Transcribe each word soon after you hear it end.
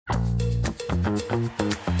Hey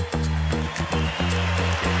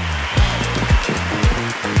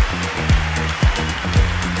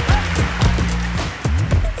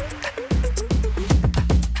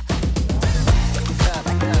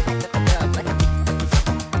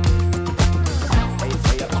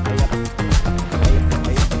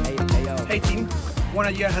team, what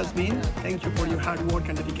a year has been. Thank you for your hard work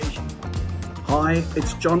and dedication. Hi,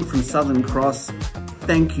 it's John from Southern Cross.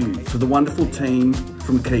 Thank you to the wonderful team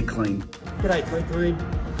from Keep Clean. G'day Clean Crew.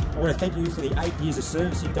 I want to thank you for the 8 years of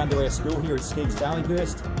service you've done to our school here at Skeggs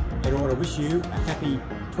Darlinghurst, and I want to wish you a happy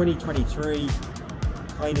 2023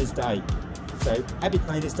 Cleaners Day. So happy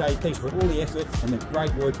Cleaners Day, thanks for all the effort and the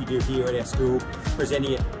great work you do here at our school,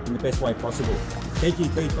 presenting it in the best way possible. Thank you,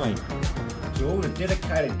 Keep Clean. To all the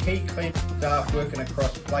dedicated Keep Clean staff working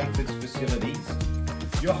across Playford's facilities,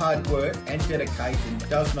 your hard work and dedication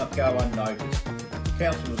does not go unnoticed.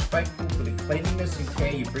 Council is thankful for the cleanliness and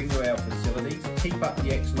care you bring to our facilities. Keep up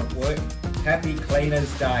the excellent work. Happy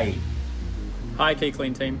Cleaners Day. Hi Keep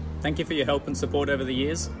Clean team, thank you for your help and support over the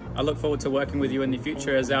years. I look forward to working with you in the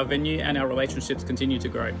future as our venue and our relationships continue to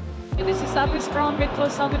grow. This is Abby from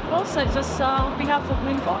Southern Cross. I just, on behalf of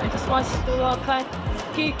Lincoln, I just want to thank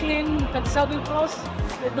Keep Clean and Southern Cross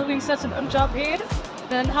for doing such a good job here.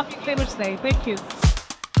 And happy Cleaners Day. Thank you.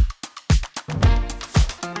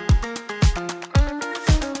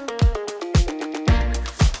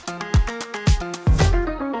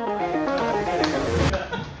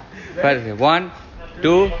 Ready? 1,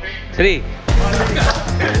 2, 3.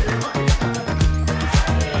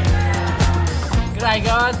 G'day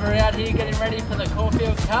guys, we're out here getting ready for the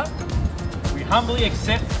Caulfield Cup. We humbly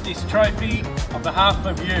accept this trophy on behalf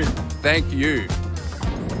of you. Thank you.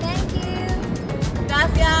 Thank you.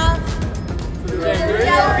 Gracias.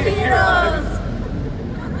 Real heroes.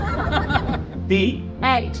 D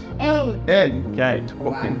H L N Gate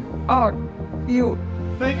walking R U.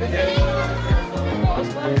 Thank you.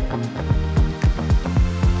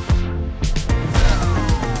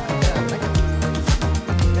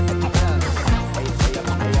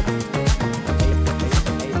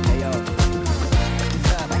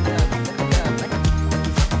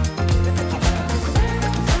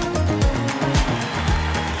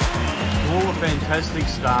 Fantastic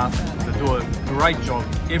staff that do a great job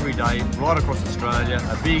every day right across Australia.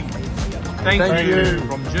 A big thank you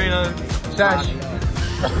from Gino, Sash,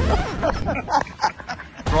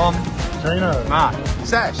 from Gino, Mark,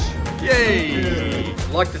 Sash. Yay!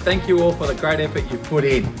 I'd like to thank you all for the great effort you've put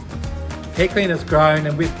in. Keep Clean has grown,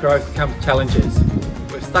 and with growth comes challenges.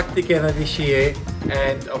 We've stuck together this year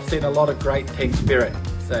and I've seen a lot of great team spirit.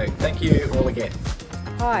 So thank you all again.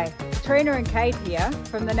 Hi, Trina and Kate here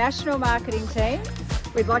from the National Marketing Team.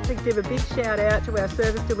 We'd like to give a big shout out to our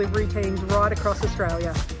service delivery teams right across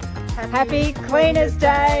Australia. Happy Cleaners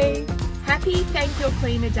Day! Happy Thank Your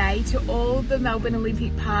Cleaner Day to all the Melbourne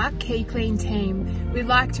Olympic Park Keep Clean team. We'd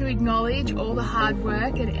like to acknowledge all the hard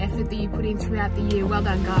work and effort that you put in throughout the year. Well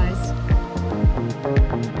done, guys.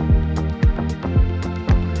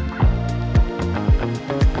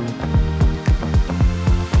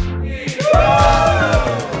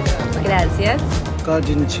 Gracias. Kau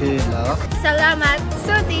din chela. Salamat.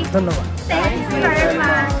 Sudi. Dhanyawad. Thank you very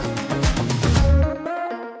much.